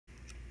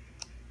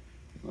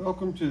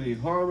Welcome to the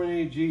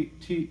Harmony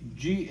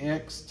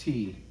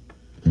GXT.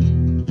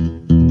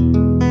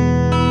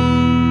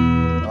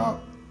 Oh,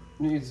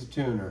 needs a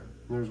tuner.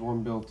 There's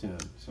one built in,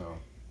 so.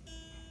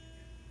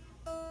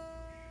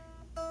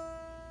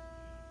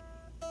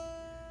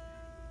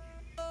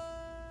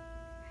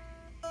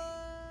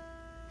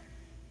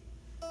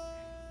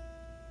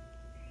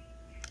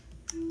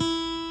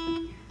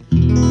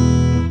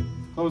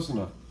 Close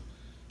enough.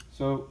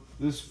 So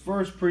this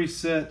first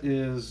preset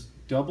is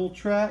double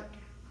track.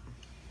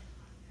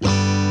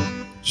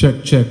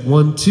 Check, check,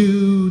 1,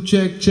 2,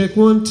 check, check,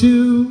 1,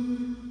 2.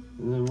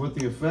 And then with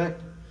the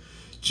effect.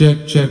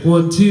 Check, check,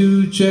 1,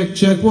 2, check,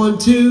 check, 1,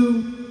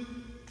 2.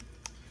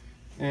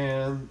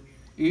 And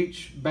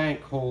each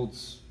bank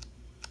holds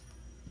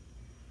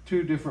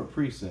 2 different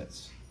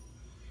presets,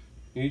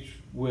 each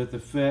with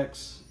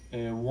effects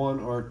and 1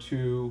 or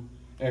 2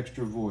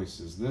 extra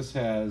voices. This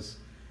has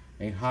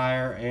a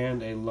higher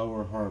and a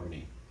lower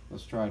harmony.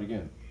 Let's try it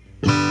again.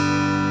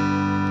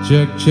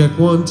 Check, check,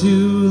 1,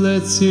 2,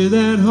 let's hear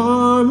that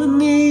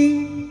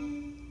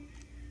harmony.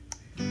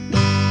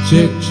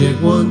 Check, check,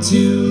 1,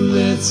 2,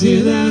 let's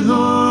hear that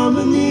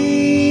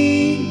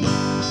harmony.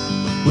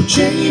 We're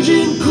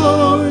changing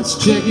chords,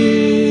 check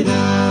it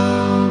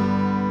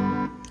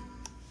out.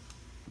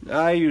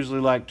 I usually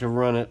like to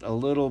run it a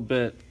little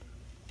bit,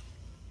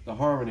 the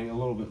harmony a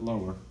little bit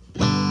lower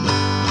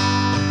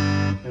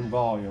in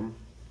volume,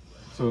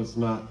 so it's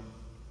not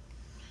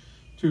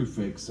too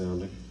fake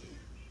sounding.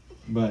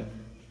 But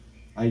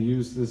I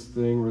use this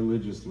thing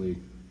religiously.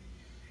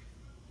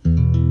 And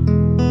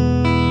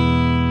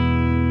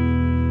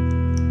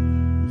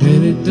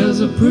it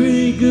does a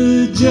pretty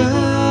good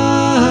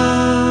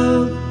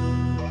job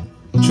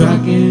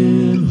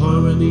tracking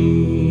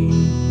harmony.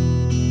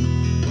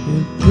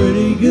 A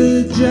pretty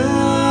good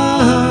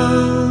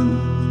job,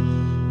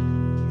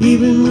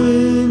 even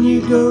when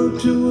you go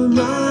to a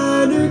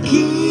minor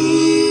key.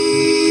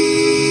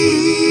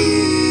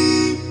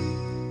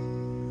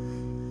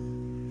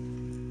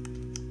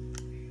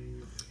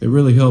 It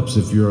really helps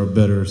if you're a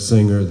better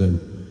singer than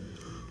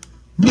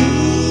me.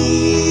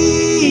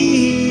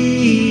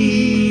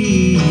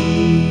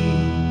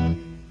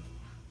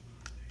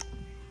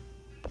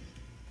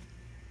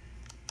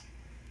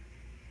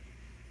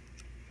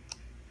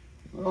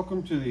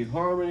 Welcome to the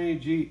Harmony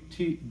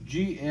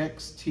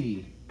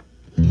GXT.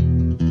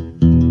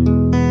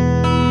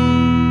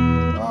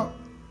 Oh,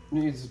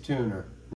 needs a tuner.